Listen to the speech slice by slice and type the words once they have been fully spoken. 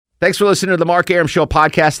Thanks for listening to the Mark Arum Show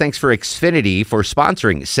podcast. Thanks for Xfinity for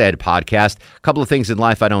sponsoring said podcast. A couple of things in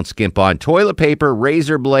life I don't skimp on. Toilet paper,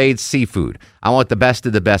 razor blades, seafood. I want the best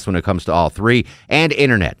of the best when it comes to all three. And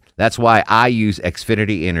internet. That's why I use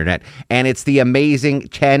Xfinity Internet. And it's the amazing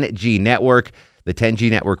 10G network. The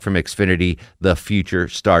 10G network from Xfinity. The future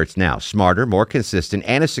starts now. Smarter, more consistent,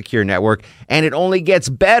 and a secure network. And it only gets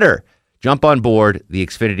better. Jump on board the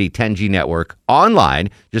Xfinity 10G network online.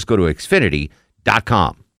 Just go to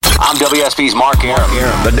Xfinity.com. I'm WSB's Mark Arum.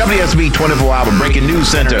 The WSB 24-hour breaking news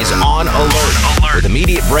center Is on alert. With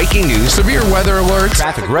immediate breaking news, Severe weather alerts.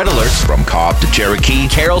 traffic red alerts, from Cobb to Cherokee.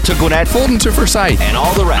 Carroll to Gwinnett. Fulton to Forsyth. And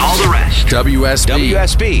all the rest. WSB.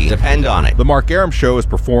 WSB. Depend on it. The Mark Arum Show is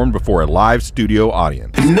performed before a live studio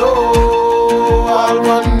audience. No, I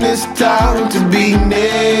run this town to be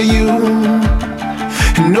near you.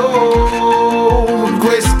 No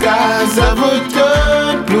gray skies ever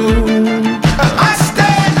turn blue. I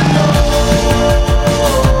stand alone.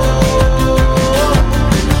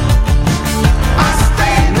 I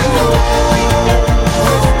stand alone.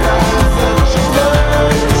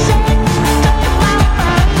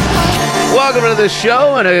 Welcome to the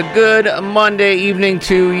show and a good Monday evening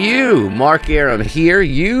to you. Mark Arum here,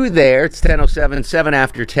 you there. It's 10:07, 7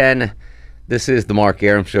 after 10. This is the Mark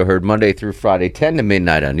Arum Show, heard Monday through Friday, 10 to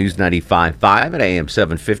midnight on News 95.5 and AM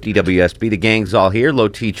 750 WSB. The gang's all here. Low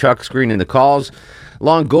T Chuck screening the calls.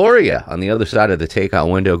 Longoria on the other side of the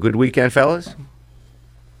takeout window. Good weekend, fellas?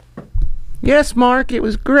 Yes, Mark, it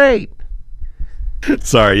was great.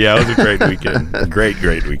 Sorry, yeah, it was a great weekend. Great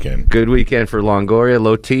weekend. Good weekend for Longoria.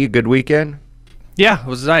 Low T, good weekend? Yeah, it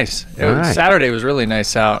was nice. All right. Saturday was really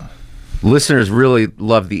nice out. Listeners really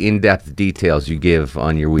love the in-depth details you give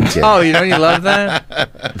on your weekend. Oh, you love that?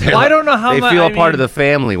 Well, I don't know how They much. feel a part of the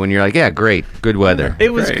family when you're like, yeah, great, good weather.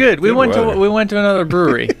 It was Great. good. We Good went weather. to another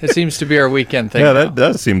brewery. It seems to be our weekend thing. Yeah, now. that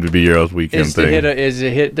does seem to be your weekend Is to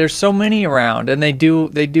thing. hit. There's so many around, and they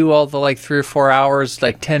do all the like 3 or 4 hours,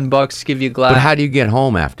 like $10 give you a glass. But how do you get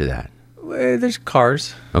home after that? There's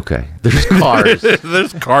cars. Okay, there's cars.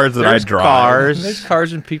 There's cars that There's I drive. cars. There's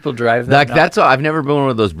cars and people drive them. Like that's all. I've never been on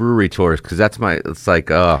one of those brewery tours because that's my. It's like,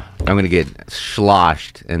 I'm gonna get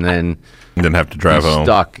sloshed and then Didn't have to drive home.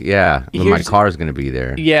 stuck. Yeah, but my Here's- car's gonna be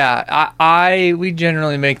there. Yeah, we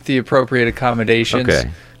generally make the appropriate accommodations. Okay.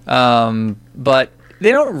 But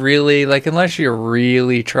they don't really unless you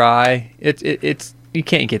really try. It's you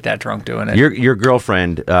can't get that drunk doing it. Your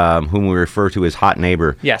girlfriend, whom we refer to as hot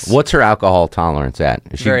neighbor. Yes. What's her alcohol tolerance at?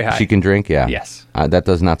 Is she, Very high. She can drink. Yeah. Yes. That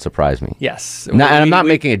does not surprise me. Yes. And I'm not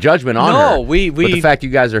making a judgment on her. No, we- But the fact you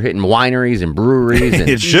guys are hitting wineries and breweries and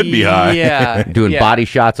It should be high. Yeah. doing yeah. body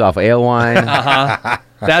shots off ale wine.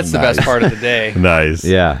 That's the best part of the day. Nice.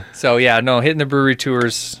 Yeah. So yeah, no, hitting the brewery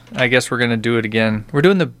tours. I guess we're gonna do it again. We're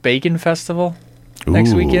doing the Bacon Festival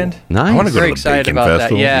next Ooh. weekend. Nice. I want to go Very to the excited Bacon about that,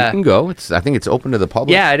 Festival. yeah. You can go. I think it's open to the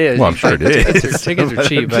public. Yeah, it is. Well, I'm sure it is. Tickets are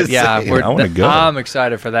cheap, but just yeah, saying, I wanna go. I'm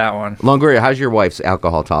excited for that one. Longoria, how's your wife's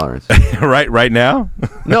alcohol tolerance? right now?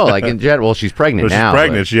 No, like in general. Well, she's pregnant Well, she's now.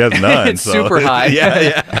 pregnant. She has none. It's so- super high.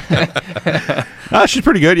 yeah. She's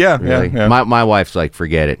pretty good. Yeah. Really? Yeah. My wife's like,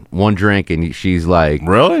 forget it. One drink and she's like,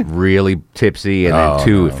 Really? really tipsy, and Oh, then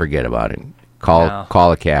two, no. forget about it.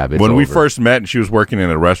 Call a cab. It's When we over. first met and she was working in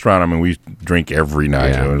a restaurant, I mean, we drink every night.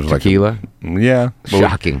 Yeah. It was Tequila? like, yeah. But-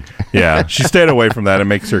 Shocking. Yeah. She stayed away from that. It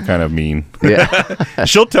makes her kind of mean. Yeah.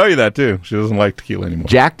 She'll tell you that, too. She doesn't like tequila anymore.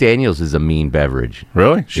 Jack Daniels is a mean beverage.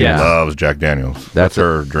 Really? She Yeah. loves Jack Daniels. That's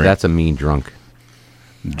her drink. That's a mean drunk.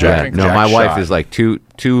 Jack. No, Jack my wife shot. is like two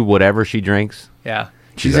whatever she drinks. Yeah.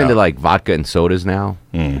 She's She's into out. like vodka and sodas now.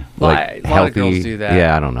 Mm. Like A lot of healthy. girls do that.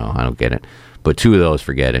 Yeah, I don't know. I don't get it. But two of those,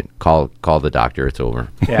 forget it. Call the doctor. It's over.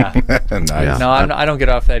 Yeah. Nice. Yeah. No, I don't get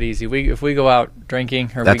off that easy. If we go out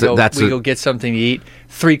drinking or we That's go get something to eat,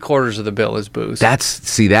 3/4 of the bill is booze.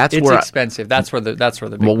 That's it's where expensive. That's where the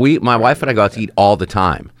big well, my wife and I go out to eat all the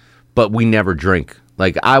time, but we never drink.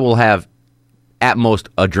 Like I will have at most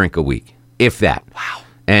a drink a week, if that. Wow.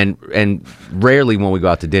 And rarely when we go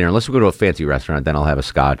out to dinner, unless we go to a fancy restaurant, then I'll have a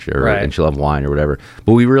scotch and she'll have wine or whatever.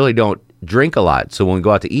 But we really don't drink a lot. So when we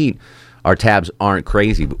go out to eat, our tabs aren't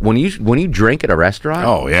crazy. But when you drink at a restaurant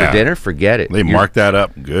for dinner, forget it. They mark that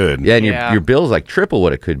up good. Yeah, and your bill's like triple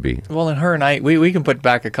what it could be. Well, and her and I, we can put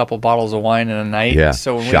back a couple bottles of wine in a night. Yeah,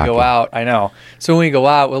 So when we shocking. go out, I know. So when we go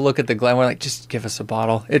out, we'll look at the glen. We're like, just give us a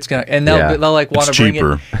bottle. It's gonna, and they'll like want to bring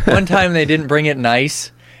cheaper. it. One time they didn't bring it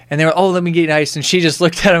nice, and they were, let me get ice, and she just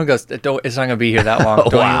looked at him and goes, it's not gonna be here that long.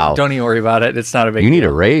 Don't even worry about it. It's not a big. You need deal.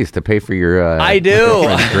 a raise to pay for your. I do.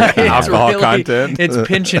 It's alcohol content. It's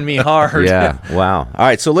pinching me hard. Yeah, wow. All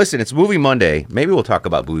right, so listen, it's Movie Monday. Maybe we'll talk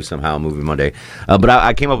about booze somehow, Movie Monday. But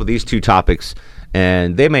I came up with these two topics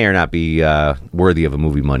and they may or not be worthy of a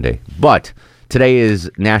Movie Monday. But today is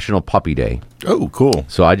National Puppy Day. Oh, cool.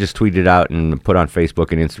 So I just tweeted out and put on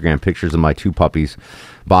Facebook and Instagram pictures of my 2 puppies,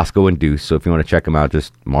 Bosco and Deuce. So if you want to check them out,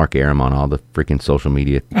 just Mark Aram on all the freaking social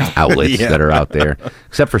media outlets that are out there,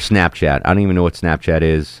 except for Snapchat. I don't even know what Snapchat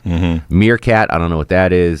is. Meerkat, I don't know what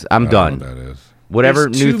that is. I'm done. That is. Whatever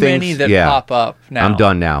There's new too things, many that pop up now. I'm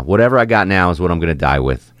done now. Whatever I got now is what I'm going to die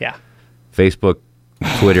with. Yeah. Facebook,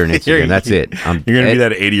 Twitter, and Instagram. That's it. You're going to be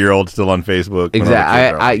that 80-year-old still on Facebook.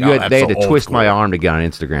 Exactly. They had to twist my arm to get on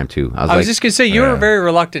Instagram too. I was just going to say, you were very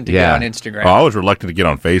reluctant to get on Instagram. Oh, I was reluctant to get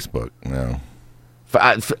on Facebook. No.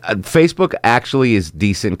 Facebook actually is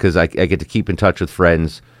decent because I get to keep in touch with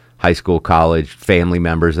friends, high school, college, family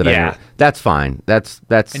members that I know. That's fine. That's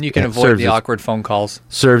and you can avoid the awkward phone calls.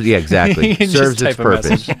 Exactly. You can Serves just its type a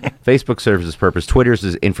purpose. Facebook serves its purpose. Twitter's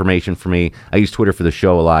is information for me. I use Twitter for the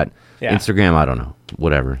show a lot. Yeah. Instagram, I don't know.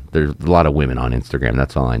 Whatever. There's a lot of women on Instagram.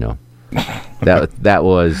 That's all I know. That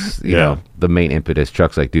was you know the main impetus.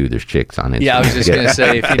 Chuck's like, dude, there's chicks on Instagram. Yeah, I was just going to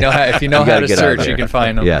say, if you know how to search, you can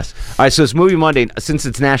find them. Yes. All right, so it's Movie Monday. Since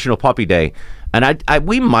it's National Puppy Day, and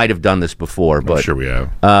we might have done this before, but I'm sure we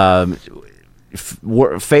have.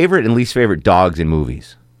 Favorite and least favorite dogs in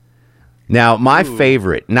movies. Now, my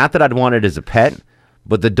favorite, not that I'd want it as a pet,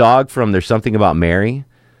 but the dog from There's Something About Mary,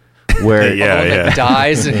 where that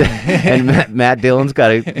dies and Matt Dillon's got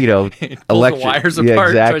to the wires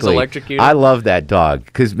apart, tries to electrocute him. I love that dog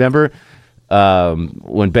because remember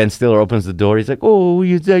when Ben Stiller opens the door, he's like, "Oh,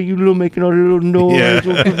 you little making a little noise,"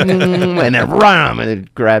 and then run and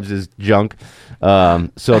it grabs his junk.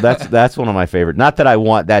 So that's one of my favorite. Not that I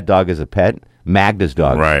want that dog as a pet. Magda's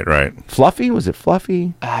dog. Right. Fluffy? Was it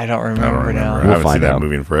Fluffy? I don't remember now. I haven't seen that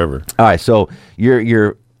movie in forever. All right, so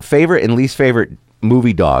your favorite and least favorite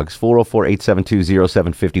movie dogs,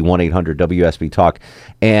 404-872-0750, 1-800-WSB Talk.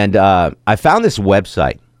 And I found this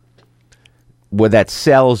website that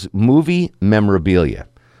sells movie memorabilia.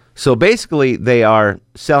 So basically, they are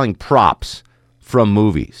selling props from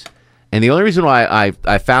movies. And the only reason why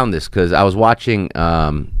I found this, because I was watching,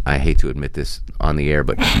 I hate to admit this on the air,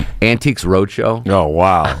 but Antiques Roadshow. Oh,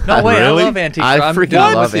 wow. No way, really? I love Antiques I Roadshow.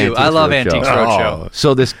 freaking love Antiques I love Roadshow. Antiques Roadshow.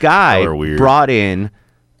 So this guy They're weird. brought in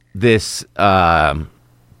this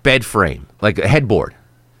bed frame, like a headboard,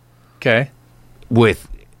 Okay. with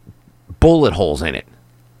bullet holes in it.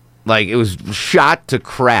 Like, it was shot to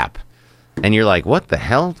crap. And you're like, what the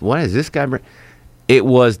hell? What is this guy bring? It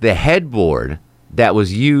was the headboard that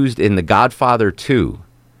was used in The Godfather 2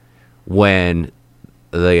 when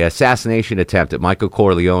the assassination attempt at Michael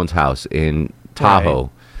Corleone's house in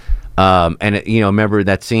Tahoe. Right. And remember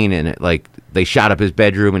that scene, and like they shot up his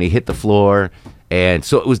bedroom and he hit the floor, and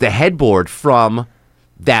so it was the headboard from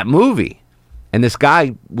that movie, and this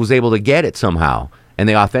guy was able to get it somehow, and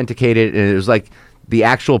they authenticated it, and it was like the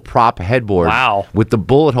actual prop headboard with the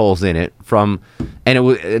bullet holes in it and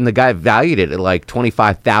the guy valued it at like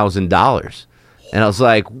 $25,000. And I was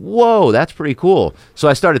like, whoa, that's pretty cool. So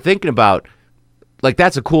I started thinking about, like,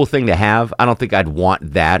 that's a cool thing to have. I don't think I'd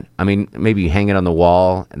want that. I mean, maybe hang it on the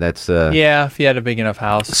wall. That's yeah, if you had a big enough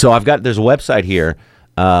house. So there's a website here.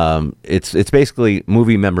 It's basically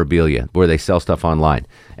movie memorabilia where they sell stuff online.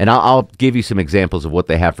 And I'll give you some examples of what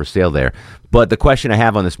they have for sale there. But the question I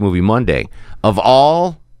have on this Movie Monday, of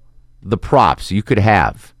all the props you could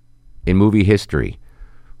have in movie history,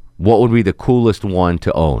 what would be the coolest one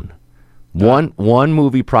to own? One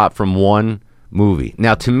movie prop from one movie.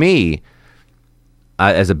 Now, to me,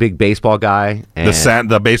 as a big baseball guy, and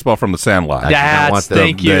the baseball from the Sandlot.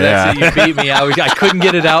 Thank you. That's it. You beat me. I couldn't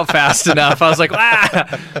get it out fast enough. I was like,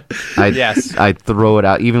 I'd throw it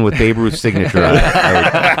out, even with Babe Ruth's signature on it.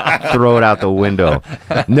 I would throw it out the window.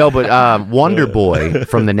 No, but Wonder Boy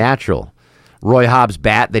from The Natural, Roy Hobbs'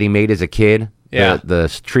 bat that he made as a kid. Yeah. The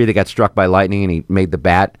tree that got struck by lightning, and he made the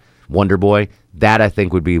bat. Wonder Boy. That, I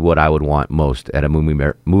think, would be what I would want most at a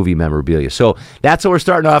movie memorabilia. So that's how we're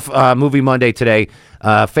starting off Movie Monday today.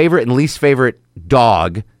 Favorite and least favorite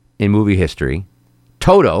dog in movie history.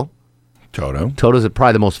 Toto. Toto's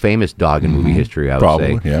probably the most famous dog in movie history, I would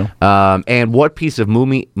say. Yeah. And what piece of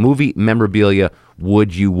movie memorabilia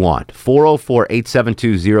would you want?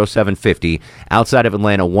 404-872-0750. Outside of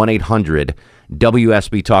Atlanta,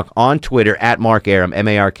 1-800-WSB Talk. On Twitter, at Mark Arum,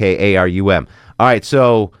 MarkArum. All right,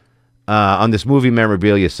 so on this movie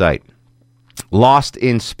memorabilia site, Lost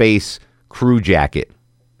in Space crew jacket.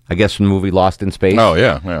 I guess from the movie Lost in Space. Oh,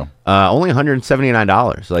 yeah. Only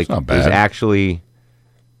 $179. Like, not bad. It was actually...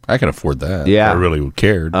 I can afford that. Yeah. I really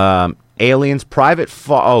cared. Aliens,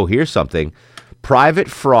 here's something. Private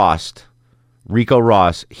Frost, Rico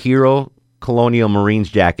Ross, Hero Colonial Marines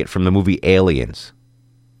jacket from the movie Aliens.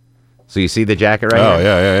 So you see the jacket right Oh, here?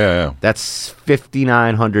 yeah. That's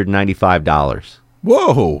 $5,995.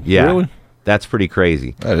 Whoa. Yeah. Really? That's pretty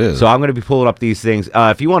crazy. That is. So I'm going to be pulling up these things.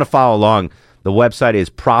 If you want to follow along, the website is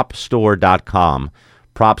propstore.com.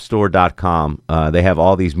 Propstore.com. They have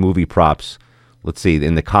all these movie props. Let's see,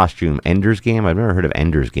 in the costume, Ender's Game. I've never heard of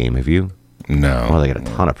Ender's Game. Have you? No. Oh, they got a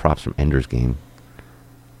ton of props from Ender's Game.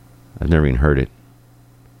 I've never even heard it.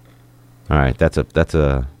 All right, that's a that's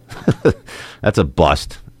a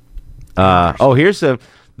bust. Here's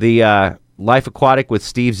the Life Aquatic with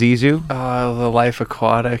Steve Zissou. The Life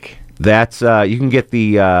Aquatic. That's you can get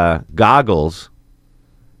the goggles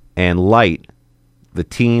and light, the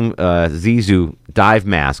Team Zissou dive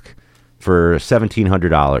mask for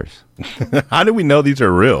 $1,700. How do we know these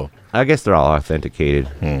are real? I guess they're all authenticated.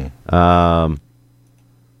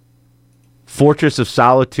 Fortress of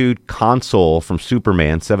Solitude console from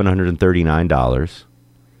Superman, $739.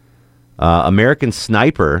 American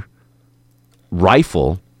Sniper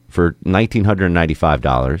rifle for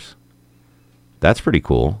 $1,995. That's pretty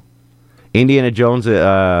cool. Indiana Jones,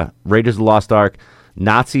 Raiders of the Lost Ark,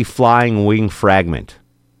 Nazi flying wing fragment.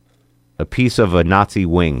 A piece of a Nazi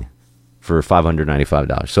wing for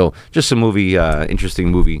 $595. So just some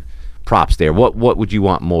interesting movie props there. What would you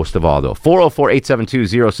want most of all, though?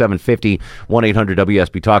 404-872-0750,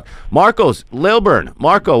 1-800-WSB-TALK. Marcos Lilburn.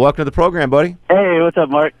 Marco, welcome to the program, buddy. Hey, what's up,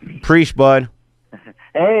 Mark? Preach, bud.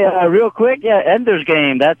 Hey, real quick, Ender's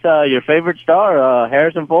Game. That's your favorite star,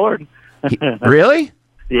 Harrison Ford. Really?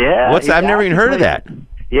 Yeah. I've never even heard of that.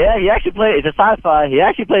 Yeah, he actually plays. It's a sci-fi. He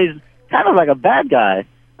actually plays kind of like a bad guy.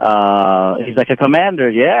 He's like a commander.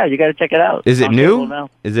 Yeah, you got to check it out. Is it On new? cable now.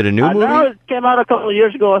 Is it a new movie? No, it came out a couple of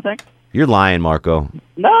years ago, I think. You're lying, Marco.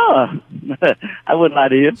 No, I wouldn't lie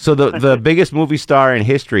to you. So the biggest movie star in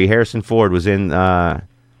history, Harrison Ford, was in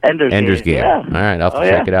Ender's Game. Yeah. All right, I'll have to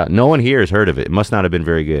check it out. No one here has heard of it. It must not have been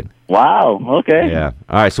very good. Wow. Okay. Yeah.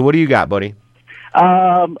 All right. So what do you got, buddy?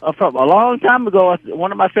 From a long time ago,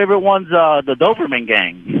 one of my favorite ones, the Doberman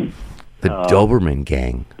Gang. The Doberman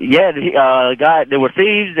Gang. Yeah, they were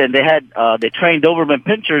thieves, and they trained Doberman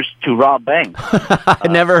pinchers to rob banks. I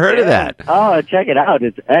never heard of that. Oh, check it out!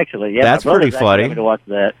 It's actually That's my pretty brother's funny. actually to watch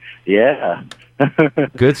that. Yeah.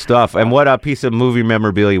 Good stuff. And what piece of movie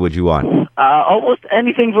memorabilia would you want? Almost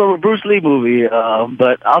anything for a Bruce Lee movie,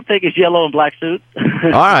 but I'll take his yellow and black suit.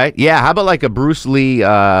 All right. Yeah. How about like a Bruce Lee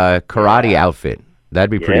karate outfit?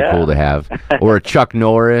 That'd be pretty cool to have. Or a Chuck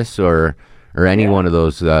Norris or any one of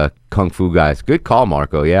those kung fu guys. Good call,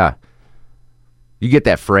 Marco. Yeah. You get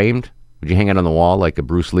that framed? Would you hang it on the wall like a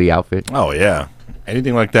Bruce Lee outfit? Oh, yeah.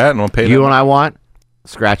 Anything like that, and I'll pay You know what I want?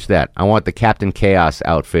 Scratch that. I want the Captain Chaos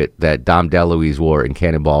outfit that Dom DeLuise wore in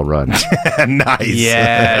Cannonball Run. Nice.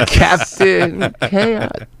 Yeah. Captain Chaos.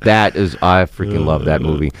 I freaking love that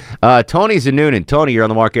movie. Tony's in Noonan. Tony, you're on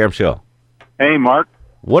the Mark Arum Show. Hey, Mark.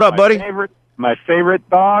 What up, buddy? My favorite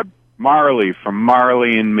dog, Marley from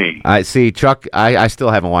Marley and Me. I see, Chuck. I still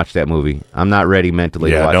haven't watched that movie. I'm not ready mentally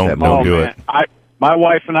to watch that movie. Don't do it. My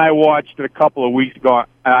wife and I watched it a couple of weeks ago.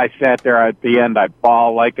 I sat there at the end. I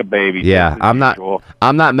bawled like a baby. Yeah, I'm not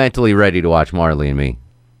mentally ready to watch Marley and Me.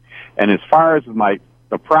 And as far as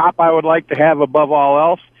the prop I would like to have above all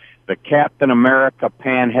else, the Captain America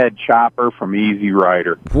panhead chopper from Easy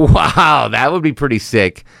Rider. Wow, that would be pretty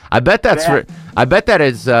sick. I bet that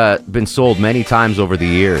has been sold many times over the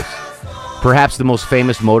years. Perhaps the most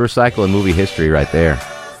famous motorcycle in movie history, right there.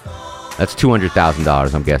 That's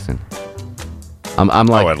 $200,000, I'm guessing. I'm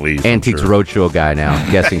like at least, Antiques Roadshow guy now,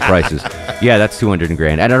 guessing prices. Yeah, that's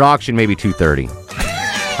 $200,000. At an auction, maybe $230,000.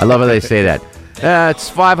 I love how they say that.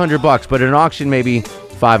 It's $500, but at an auction, maybe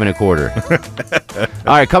 $525,000.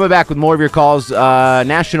 All right, coming back with more of your calls.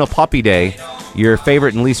 National Puppy Day. Your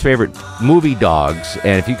favorite and least favorite movie dogs.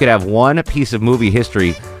 And if you could have one piece of movie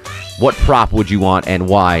history, what prop would you want and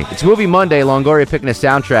why? It's Movie Monday. Longoria picking a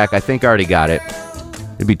soundtrack. I think I already got it.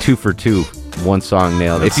 It'd be 2 for 2. One song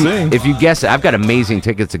nailed. If you guess it, I've got amazing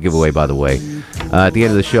tickets to give away, by the way. At the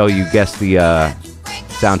end of the show, you guess the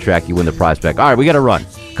soundtrack, you win the prize back. All right, we got to run.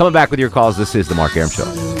 Coming back with your calls, this is The Mark Arum Show.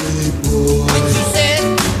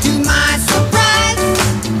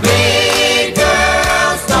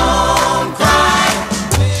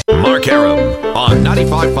 Mark Arum on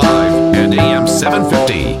 95.5 and AM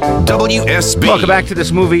 750 WSB. Welcome back to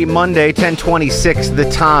this Movie Monday, 10:26 the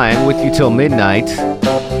time, with you till midnight.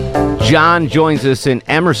 John joins us in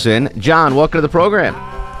Emerson. John, welcome to the program.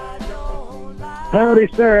 Howdy,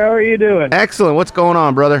 sir. How are you doing? Excellent. What's going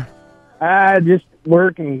on, brother? Just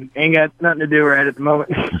working. Ain't got nothing to do right at the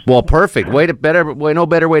moment. Well, perfect. No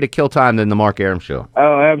better way to kill time than the Mark Arum Show.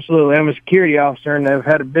 Oh, absolutely. I'm a security officer, and I've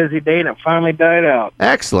had a busy day, and it finally died out.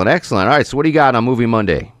 Excellent. All right, so what do you got on Movie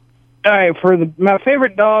Monday? All right, for my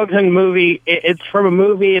favorite dogs in the movie, it's from a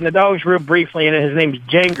movie, and the dog's real briefly in it. His name's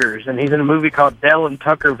Jangers, and he's in a movie called Dell and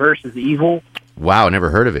Tucker versus Evil. Wow, never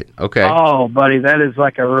heard of it. Okay. Oh, buddy, that is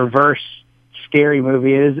like a reverse scary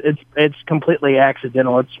movie. It's completely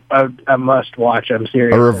accidental. It's a must watch. I'm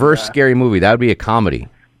serious. A reverse scary movie. That would be a comedy.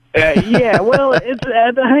 Yeah, well, it's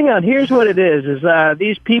hang on. Here's what it is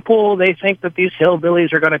these people, they think that these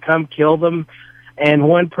hillbillies are going to come kill them, and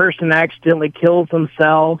one person accidentally kills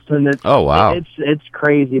themselves, and it's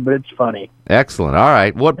crazy, but it's funny. Excellent. All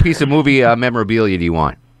right. What piece of movie memorabilia do you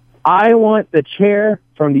want? I want the chair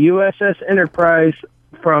from the USS Enterprise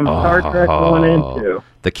from Star Trek 1 and 2.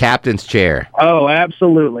 The captain's chair. Oh,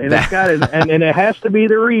 absolutely. And it's got and it has to be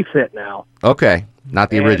the refit now. Okay, not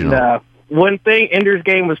the original. One thing, Ender's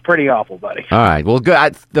Game was pretty awful, buddy. All right. Well,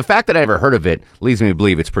 good. The fact that I ever heard of it leads me to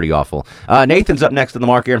believe it's pretty awful. Nathan's up next on the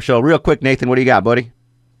Mark Arum Show. Real quick, Nathan, what do you got, buddy?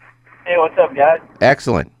 Hey, what's up, guys?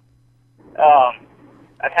 Excellent.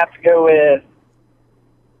 I'd have to go with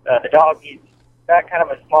the dog. He's got kind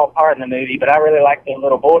of a small part in the movie, but I really like the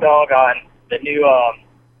little bulldog on the new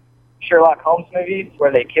Sherlock Holmes movies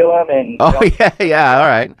where they kill him. And yeah, all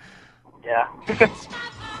right. Yeah.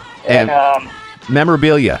 and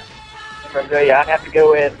memorabilia. I'd have to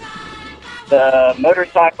go with the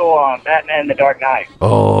motorcycle on Batman the Dark Knight.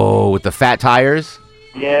 Oh, with the fat tires?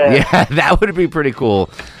 Yeah. Yeah, that would be pretty cool.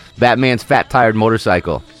 Batman's fat-tired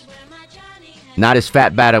motorcycle. Not his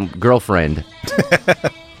fat girlfriend.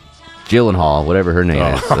 Gyllenhaal, whatever her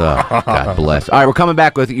name is. Oh, God bless. All right, we're coming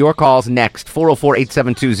back with your calls next.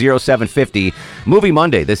 404-872-0750. Movie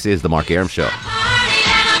Monday. This is the Mark Arum Show.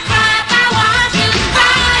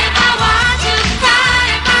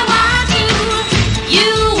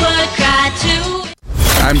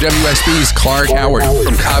 I'm WSB's Clark Howard.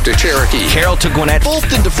 From Cobb to Cherokee, Carroll to Gwinnett,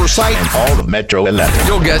 Fulton to Forsyth, and all the Metro 11.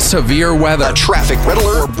 You'll get severe weather, a traffic red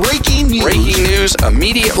alert, or breaking news. Breaking news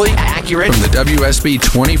immediately accurate from the WSB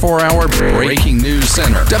 24-hour Breaking News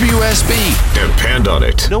Center. WSB. Depend on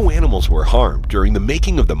it. No animals were harmed during the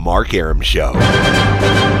making of the Mark Arum Show.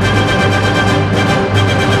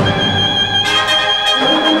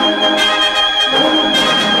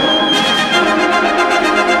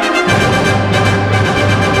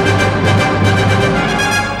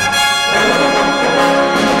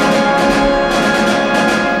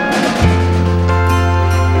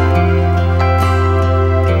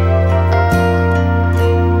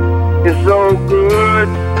 It's so good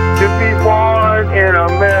to be born in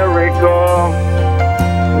America,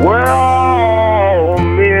 where all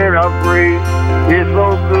men are free. It's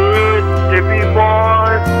so good to be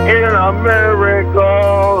born in America,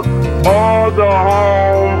 all the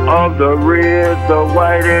home of the red, the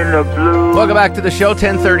white, and the blue. Welcome back to the show.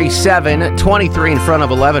 10:37, 23 in front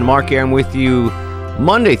of 11. Mark Arum with you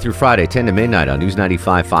Monday through Friday, 10 to midnight on News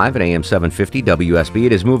 95.5 and AM 750 WSB.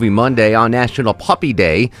 It is Movie Monday on National Puppy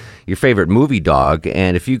Day, your favorite movie dog.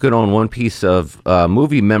 And if you could own one piece of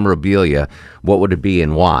movie memorabilia, what would it be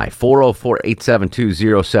and why?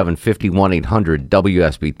 404-872-0750,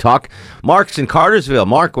 1-800-WSB Talk. Mark's in Cartersville.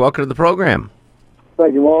 Mark, welcome to the program.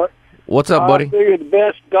 Thank you, Mark. What's up, buddy? I figured the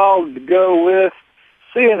best dog to go with,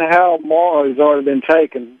 seeing how Marley's already been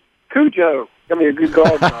taken, Cujo. I mean, a good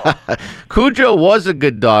dog. Cujo was a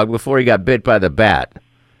good dog before he got bit by the bat.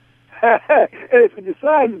 And if you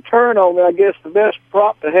decide to turn on me, I guess the best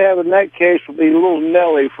prop to have in that case would be little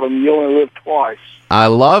Nellie from You Only Live Twice. I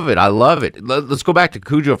love it. I love it. Let's go back to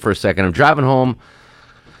Cujo for a second. I'm driving home,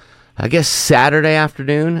 I guess, Saturday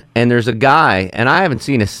afternoon, and there's a guy, and I haven't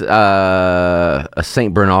seen a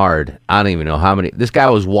St. Bernard. I don't even know how many. This guy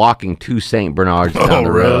was walking two St. Bernards down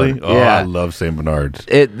the road. Really? Oh, yeah. I love St. Bernards.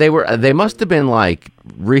 They must have been like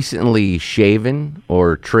recently shaven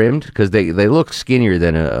or trimmed because they look skinnier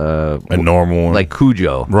than a normal one. Like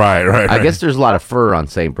Cujo. Right. I guess there's a lot of fur on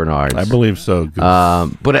St. Bernards. I believe so.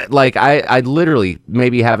 But like I literally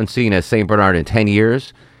maybe haven't seen a St. Bernard in 10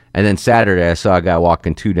 years. And then Saturday, I saw a guy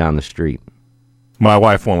walking two down the street. My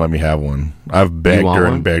wife won't let me have one. I've begged her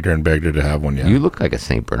and begged her and begged her to have one. Yeah, you look like a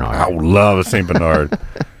St. Bernard. I love a St. Bernard.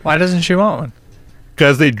 Why doesn't she want one?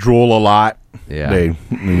 Because they drool a lot. Yeah, they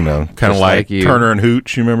kind of like Turner and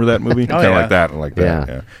Hooch. You remember that movie? Kind of like that.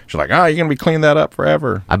 Yeah. She's like, you're gonna be cleaning that up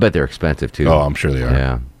forever. I bet they're expensive too. Oh, I'm sure they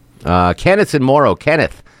are. Yeah. Kenneth's in Morrow.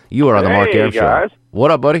 Kenneth, you are on the Mark Arum Show.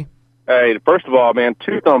 What up, buddy? Hey, first of all, man,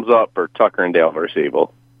 2 thumbs up for Tucker and Dale versus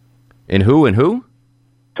Evil. And who?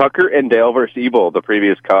 Tucker and Dale versus Evil, the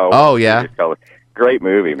previous call. Oh, yeah. Great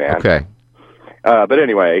movie, man. Okay. But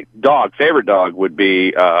anyway, favorite dog would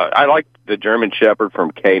be, I like the German Shepherd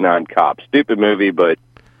from K9 Cop. Stupid movie, but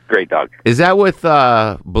Great dog. Is that with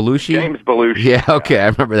Belushi? James Belushi. Yeah, okay. I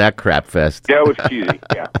remember that crap fest. Yeah, it was cheesy.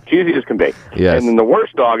 Yeah, cheesy as can be. Yes. And then the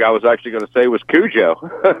worst dog I was actually going to say was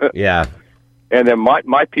Cujo. Yeah. And then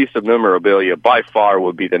my piece of memorabilia by far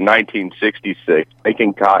would be the 1966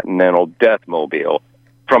 Lincoln Continental Deathmobile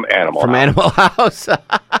from Animal House. From Animal House.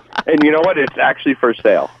 And you know what? It's actually for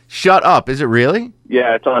sale. Shut up. Is it really?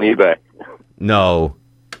 Yeah, it's on eBay. No.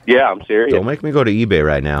 Yeah, I'm serious. Don't make me go to eBay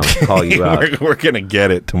right now and call you out. We're going to get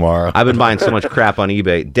it tomorrow. I've been buying so much crap on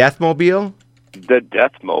eBay. Deathmobile? The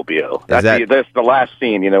Deathmobile. That's the last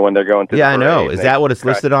scene, when they're going to Yeah, the I know. parade. Is that what it's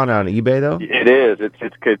listed on eBay, though? It is.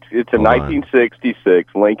 It's a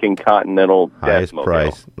 1966 Lincoln Continental Highest Deathmobile.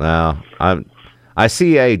 price. Wow. I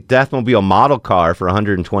see a Deathmobile model car for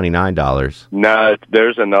 $129. No,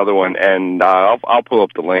 there's another one, and I'll pull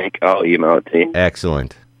up the link. I'll email it to you.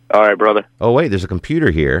 Excellent. All right, brother. Oh, wait, there's a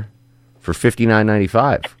computer here for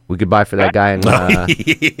 $59.95. We could buy for that guy in...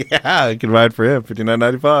 yeah, I can buy it for him,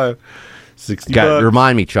 $59.95. $60.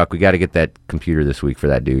 Remind me, Chuck, we got to get that computer this week for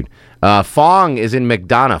that dude. Fong is in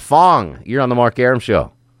McDonough. Fong, you're on the Mark Arum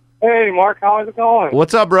Show. Hey, Mark, how's it going?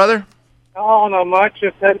 What's up, brother? Oh, not much.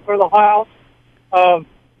 Just heading for the house.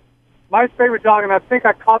 My favorite dog, and I think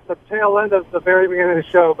I caught the tail end of the very beginning of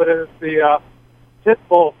the show, but it is the pit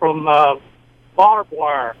bull from Barbed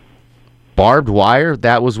Wire. Barbed Wire?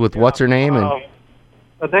 That was with what's her name?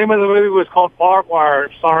 The name of the movie was called Barbed Wire,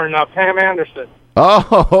 starring Pam Anderson.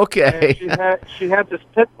 Oh, okay. And she had this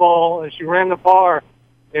pit bull, and she ran the bar,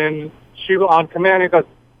 and she on command, it goes,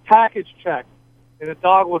 package check. And the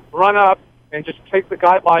dog would run up and just take the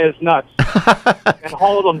guy by his nuts and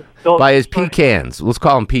hold him. By his pecans. Let's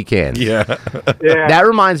call him pecans. Yeah. That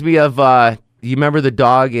reminds me of, you remember the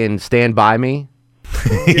dog in Stand By Me?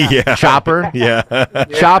 Yeah. Chopper? Yeah.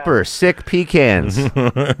 Chopper, sick pecans.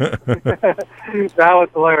 That was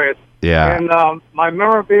hilarious. Yeah. And my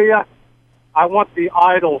memorabilia, I want the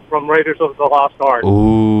idol from Raiders of the Lost Ark.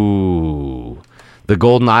 Ooh. The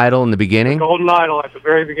golden idol in the beginning? The golden idol at the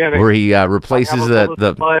very beginning. Where he replaces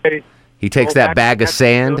he takes that bag of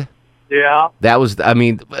sand. Yeah. That was, I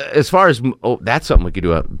mean, as far as, that's something we could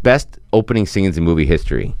do. Best opening scenes in movie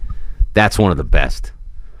history. That's one of the best.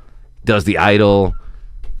 Does the idol,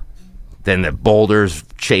 then the boulders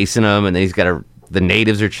chasing him, and then the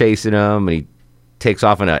natives are chasing him, and he takes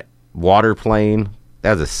off in a water plane.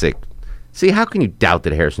 That was a sick. See, how can you doubt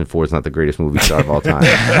that Harrison Ford's not the greatest movie star of all time?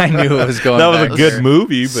 I knew it was going. That was a good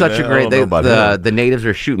movie. But Such a great. The natives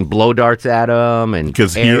are shooting blow darts at him, and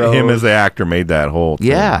because him as the actor made that whole thing.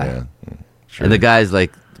 Yeah. Sure. And the guy's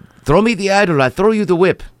like, "Throw me the idol, I throw you the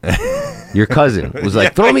whip." Your cousin was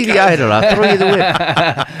like, "Throw me the idol, I'll throw you the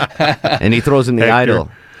whip." And he throws him the idol,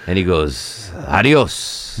 and he goes, "Adios,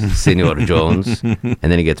 Senor Jones," and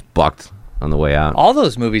then he gets bucked on the way out. All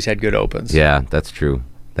those movies had good opens. Yeah, that's true.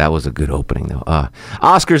 That was a good opening, though.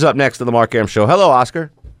 Oscar's up next on the Mark Arum Show. Hello,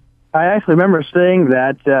 Oscar. I actually remember seeing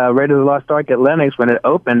that Raiders of the Lost Ark at Lennox when it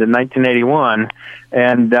opened in 1981,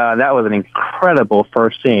 and that was an incredible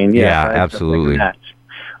first scene. Yeah, absolutely.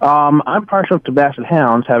 I'm partial to Basset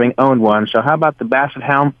Hounds, having owned one, so how about the Basset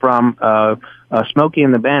Hound from Smokey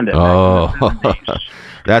and the Bandit? Oh,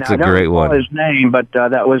 that's a great one. I don't recall his name, but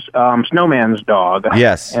that was Snowman's dog.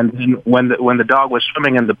 Yes. And then when the dog was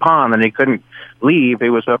swimming in the pond and he couldn't leave, he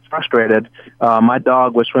was so frustrated. My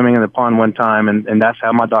dog was swimming in the pond one time, and that's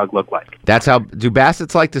how my dog looked like. That's how. Do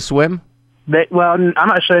Bassets like to swim? Well, I'm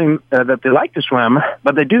not saying that they like to swim,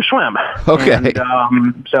 but they do swim. Okay.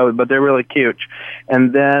 And, but they're really cute.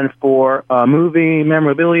 And then for movie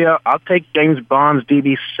memorabilia, I'll take James Bond's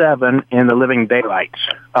DB7 in The Living Daylights.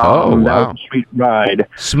 Wow. That was a sweet ride.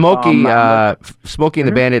 Smokey, Smokey and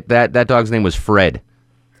the Bandit, that dog's name was Fred.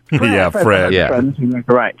 Fred. Yeah.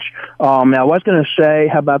 Right. Now, I was going to say,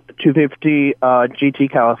 how about the 250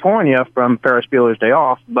 GT California from Ferris Bueller's Day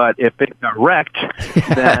Off? But if it got wrecked,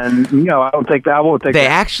 then I won't take that. They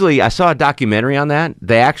actually, I saw a documentary on that.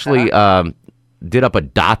 They actually did up a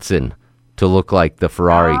Datsun to look like the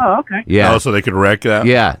Ferrari. Oh, okay. Yeah. Oh, so they could wreck that.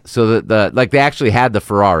 Yeah. So they actually had the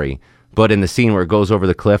Ferrari, but in the scene where it goes over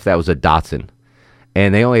the cliff, that was a Datsun,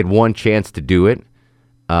 and they only had one chance to do it,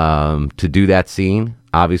 to do that scene.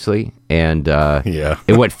 Obviously, and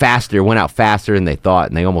it went faster. It went out faster than they thought,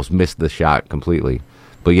 and they almost missed the shot completely.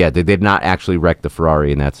 But yeah, they did not actually wreck the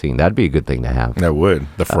Ferrari in that scene. That'd be a good thing to have. That would.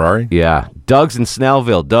 The Ferrari? Yeah. Doug's in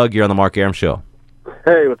Snellville. Doug, you're on the Mark Arum Show.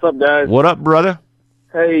 Hey, what's up, guys? What up, brother?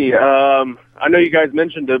 Hey, I know you guys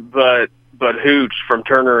mentioned it, but Hooch from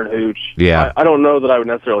Turner and Hooch. Yeah. I don't know that I would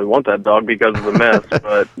necessarily want that dog because of the mess,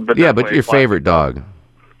 but yeah, but your favorite dog.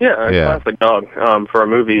 Yeah, a classic dog for a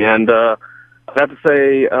movie, and I'd have to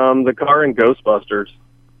say the car in Ghostbusters.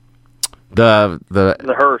 The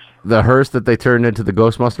hearse. The hearse that they turned into the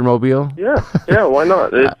Ghostbuster Mobile? Yeah, why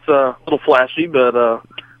not? It's a little flashy, but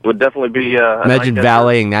would definitely be... Imagine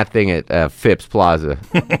valeting that thing at Phipps Plaza.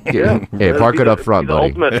 Hey, park it up front,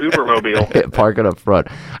 buddy. The ultimate Ubermobile. Park it up front.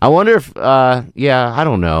 I wonder if, I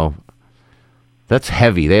don't know. That's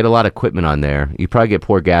heavy. They had a lot of equipment on there. You probably get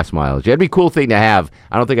poor gas mileage. That'd be a cool thing to have.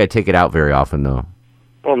 I don't think I'd take it out very often, though.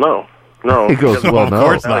 Well, no. He goes, well, no. Of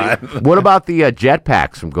course not. What about the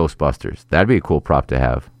jetpacks from Ghostbusters? That'd be a cool prop to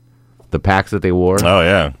have. The packs that they wore. Oh,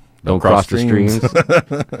 yeah. Don't cross the streams.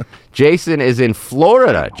 Jason is in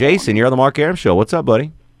Florida. Jason, you're on the Mark Arum Show. What's up,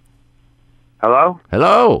 buddy? Hello?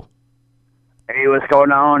 Hello. Hey, what's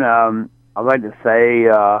going on? I'd like to say,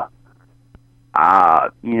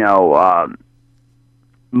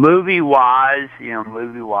 movie-wise,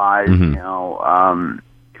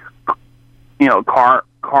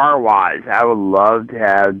 car-wise, I would love to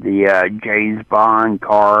have the James Bond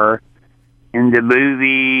car in the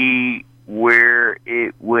movie where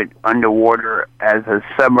it went underwater as a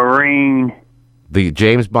submarine. The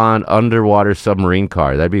James Bond underwater submarine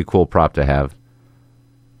car. That'd be a cool prop to have.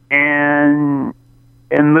 And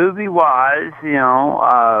movie-wise,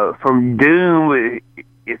 from Doom,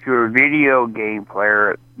 if you're a video game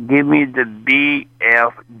player, give me the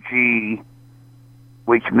BFG,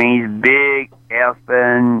 which means Big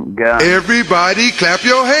Effing Gun. Everybody clap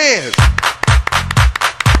your hands.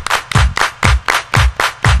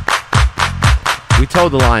 We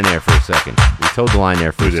towed the line there for a second.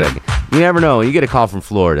 You never know. You get a call from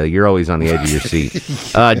Florida. You're always on the edge of your seat.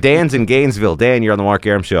 Dan's in Gainesville. Dan, you're on the Mark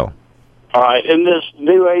Arum Show. All right. In this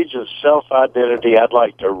new age of self-identity, I'd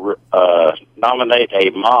like to nominate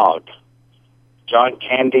a Mog. John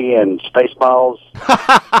Candy and Spaceballs.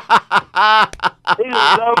 He's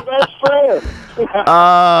our best friend.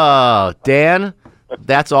 Oh, Dan,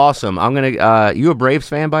 that's awesome. I'm gonna. You a Braves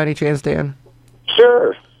fan by any chance, Dan?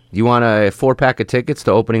 Sure. You want a 4-pack of tickets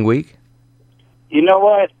to opening week? You know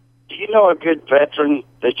what? Do you know a good veteran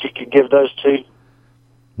that you could give those to?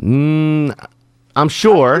 I'm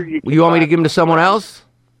sure. You want me to give them to someone else?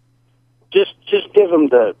 Just give them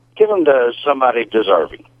to somebody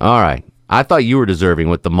deserving. All right. I thought you were deserving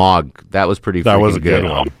with the Mog. That was pretty. That was a good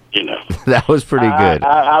one. That was pretty good.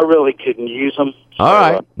 I really couldn't use them. So, all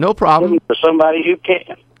right, no problem. For somebody who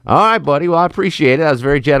can. All right, buddy. Well, I appreciate it. That was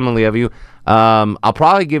very gentlemanly of you. I'll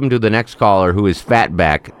probably give him to the next caller, who is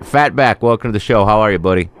Fatback. Fatback, welcome to the show. How are you,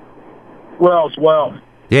 buddy? Well.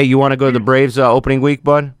 Yeah, you want to go to the Braves opening week,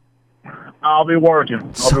 bud? I'll be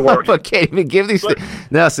working. I can't even give these things.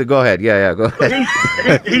 No, so go ahead. Yeah, go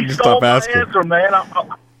ahead. He stole my answer, man.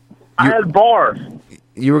 I had Barf.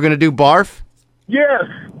 You were going to do Barf? Yes.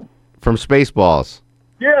 From Spaceballs?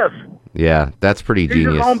 Yes. Yeah, that's pretty He's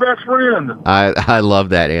genius. his own best friend. I love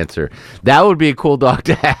that answer. That would be a cool dog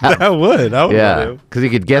to have. That would. Yeah, because he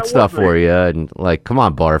could get stuff for you and like, come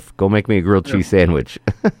on, Barf, go make me a grilled cheese sandwich.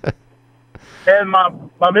 And my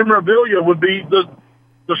memorabilia would be the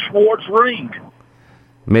Schwartz ring.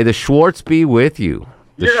 May the Schwartz be with you.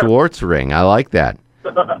 The Schwartz ring. I like that.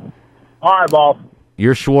 All right, boss.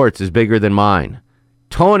 Your Schwartz is bigger than mine.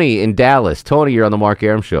 Tony in Dallas. Tony, you're on the Mark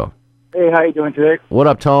Arum Show. Hey, how you doing today? What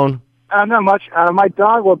up, Tone? Not much. My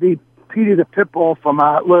dog will be Petey the Pitbull from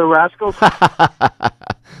Little Rascals.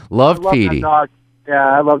 Loved I love Petey. That dog.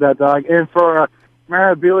 Yeah, I love that dog. And for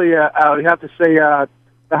memorabilia, I would have to say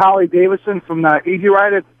the Harley Davidson from the Easy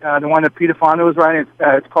Rider, the one that Peter Fonda was riding.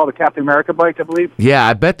 It's called the Captain America bike, I believe. Yeah,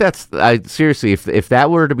 I bet that's... seriously, if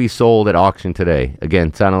that were to be sold at auction today,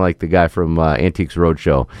 again, sounding like the guy from Antiques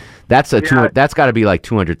Roadshow, that's that's got to be like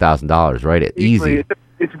 $200,000, right? Easy.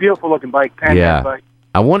 It's a beautiful looking bike. Bike.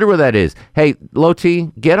 I wonder where that is. Hey, Low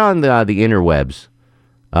T, get on the interwebs.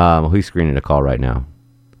 Who's screening a call right now?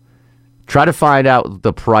 Try to find out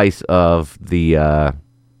the price of the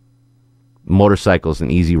motorcycles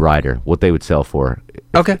and Easy Rider, what they would sell for.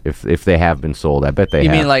 Okay. If they have been sold, I bet they have.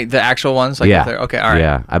 You mean like the actual ones? Like yeah. Okay, all right.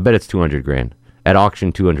 Yeah, I bet it's $200,000. At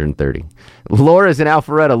auction, $230,000. Laura's in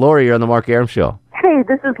Alpharetta. Laura, you're on the Mark Arum Show. Hey,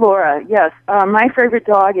 this is Laura. Yes, my favorite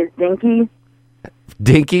dog is Dinky.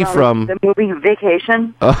 Dinky from the movie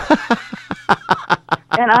Vacation.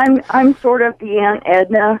 And I'm sort of the Aunt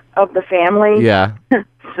Edna of the family. Yeah.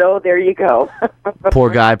 So there you go. Poor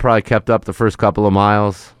guy probably kept up the first couple of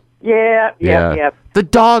miles. Yeah. The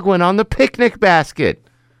dog went on the picnic basket.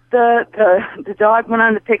 The dog went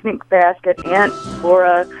on the picnic basket. Aunt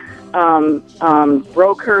Laura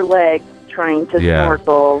broke her leg trying to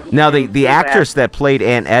snorkel. Now the actress that played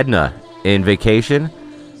Aunt Edna in Vacation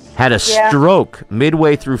had a stroke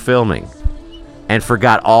midway through filming and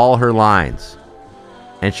forgot all her lines.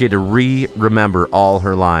 And she had to remember all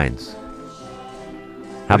her lines.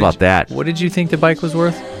 How about that? What did you think the bike was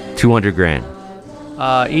worth?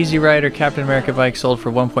 $200,000. Easy Rider Captain America bike sold for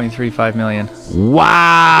 $1.35 million.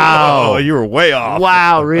 Wow. Oh, you were way off.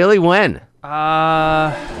 Wow, really? When?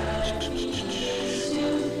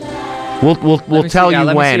 We'll tell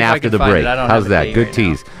you when after the break. How's that? Good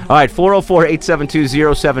tease. All right,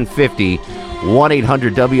 404-872-0750,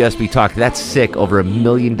 1-800-WSB Talk. That's sick. Over $1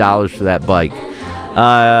 million for that bike.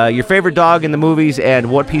 Your favorite dog in the movies and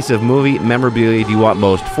what piece of movie memorabilia do you want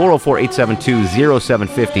most?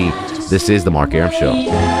 404-872-0750. This is The Mark Arum Show.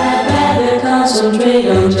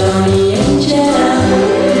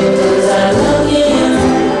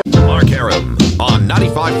 Mark Arum on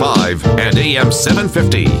 95.5 and AM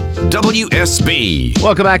 750 WSB.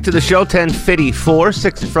 Welcome back to the show. 10:54,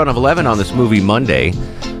 6 in front of 11 on this Movie Monday.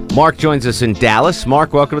 Mark joins us in Dallas.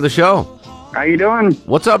 Mark, welcome to the show. How you doing?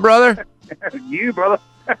 What's up, brother? You, brother.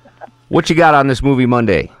 What you got on this Movie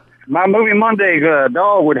Monday? My Movie Monday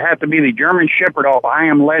dog would have to be the German Shepherd off I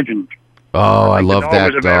Am Legend. Oh, I love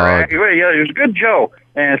that dog. Yeah, it was a good show,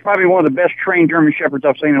 and it's probably one of the best trained German Shepherds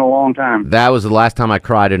I've seen in a long time. That was the last time I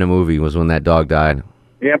cried in a movie, was when that dog died.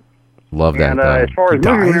 Yep. Love that dog. As far as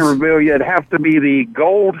movie memorabilia, it'd have to be the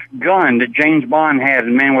gold gun that James Bond had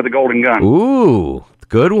in Man with a Golden Gun. Ooh,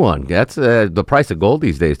 good one. That's the price of gold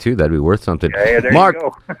these days, too. That'd be worth something. Yeah, there Mark, you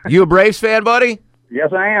go. You a Braves fan, buddy?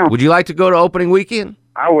 Yes, I am. Would you like to go to opening weekend?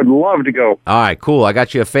 I would love to go. All right, cool. I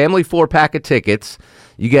got you a family 4-pack of tickets.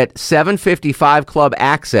 You get 755 Club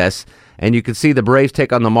access, and you can see the Braves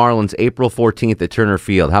take on the Marlins April 14th at Turner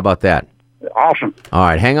Field. How about that? Awesome. All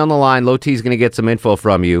right, hang on the line. Low T's going to get some info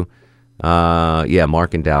from you. Yeah,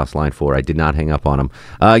 Mark in Dallas, line 4. I did not hang up on him.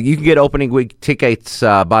 You can get opening week tickets,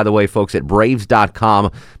 by the way, folks, at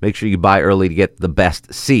Braves.com. Make sure you buy early to get the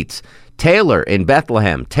best seats. Taylor in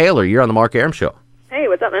Bethlehem. Taylor, you're on the Mark Arum Show. Hey,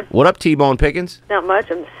 what's up, man? What up, T-Bone Pickens? Not much.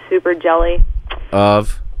 I'm super jelly.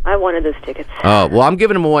 Of? I wanted those tickets. Oh, well, I'm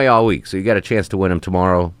giving them away all week, so you got a chance to win them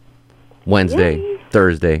tomorrow, Wednesday, Yay.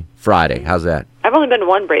 Thursday, Friday. How's that? I've only been to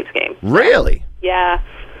one Braves game. Really? Yeah.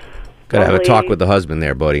 Got to have a Probably talk with the husband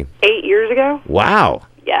there, buddy. 8 years ago. Wow.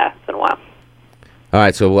 Yeah, it's been a while. All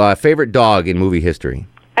right, so favorite dog in movie history?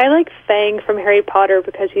 I like Fang from Harry Potter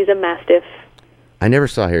because he's a mastiff. I never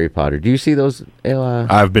saw Harry Potter. Do you see those?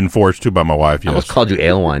 I've been forced to by my wife, yes. I almost called you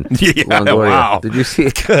Alewine. Yeah, wow. Did you see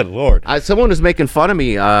it? Good Lord. Someone was making fun of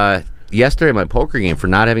me yesterday at my poker game for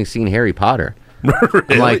not having seen Harry Potter. Really?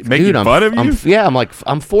 I'm like, Making dude, fun of you? I'm like,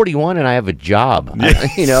 I'm 41 and I have a job.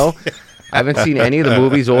 You know? I haven't seen any of the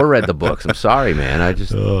movies or read the books. I'm sorry, man. I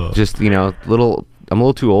just I'm a little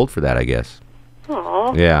too old for that, I guess.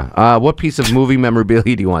 Aww. Yeah. What piece of movie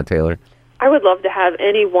memorabilia do you want, Taylor? I would love to have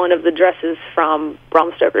any one of the dresses from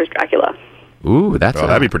Bram Stoker's Dracula. Ooh,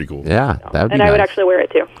 that'd be pretty cool. Yeah, that would be And nice. I would actually wear it,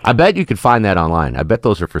 too. I bet you could find that online. I bet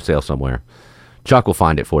those are for sale somewhere. Chuck will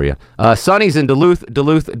find it for you. Sonny's in Duluth.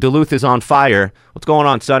 Duluth is on fire. What's going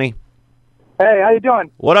on, Sonny? Hey, how you doing?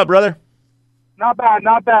 What up, brother? Not bad,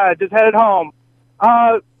 not bad. Just headed home.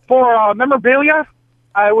 For memorabilia,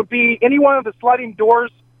 it would be any one of the sliding doors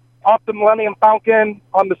off the Millennium Falcon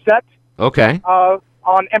on the set. Okay.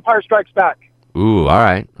 On Empire Strikes Back. Ooh, all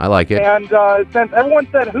right. I like it. And since everyone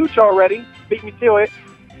said hooch already, beat me to it,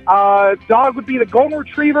 dog would be the golden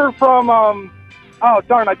retriever from, oh,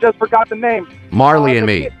 darn, I just forgot the name. Marley and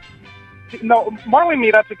Me. No, Marley and Me,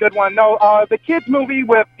 that's a good one. No, the kids movie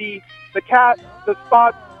with the cat, the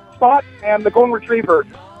Spot, and the golden retriever.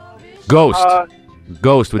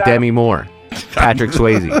 Ghost with Demi Moore. Patrick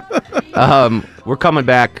Swayze. We're coming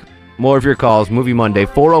back. More of your calls. Movie Monday,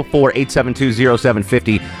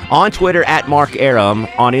 404-872-0750. On Twitter, at Mark Arum.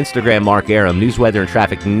 On Instagram, Mark Arum. News, weather, and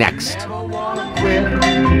traffic next.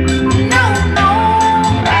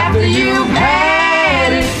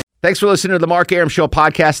 Thanks for listening to the Mark Arum Show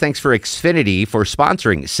podcast. Thanks for Xfinity for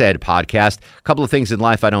sponsoring said podcast. A couple of things in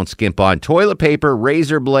life I don't skimp on. Toilet paper,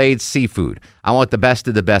 razor blades, seafood. I want the best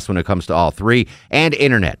of the best when it comes to all three. And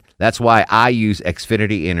internet. That's why I use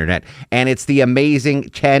Xfinity Internet. And it's the amazing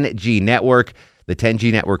 10G network. The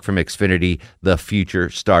 10G network from Xfinity. The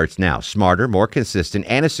future starts now. Smarter, more consistent,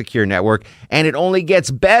 and a secure network. And it only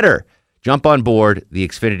gets better. Jump on board the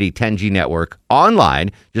Xfinity 10G network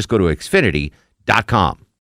online. Just go to Xfinity.com.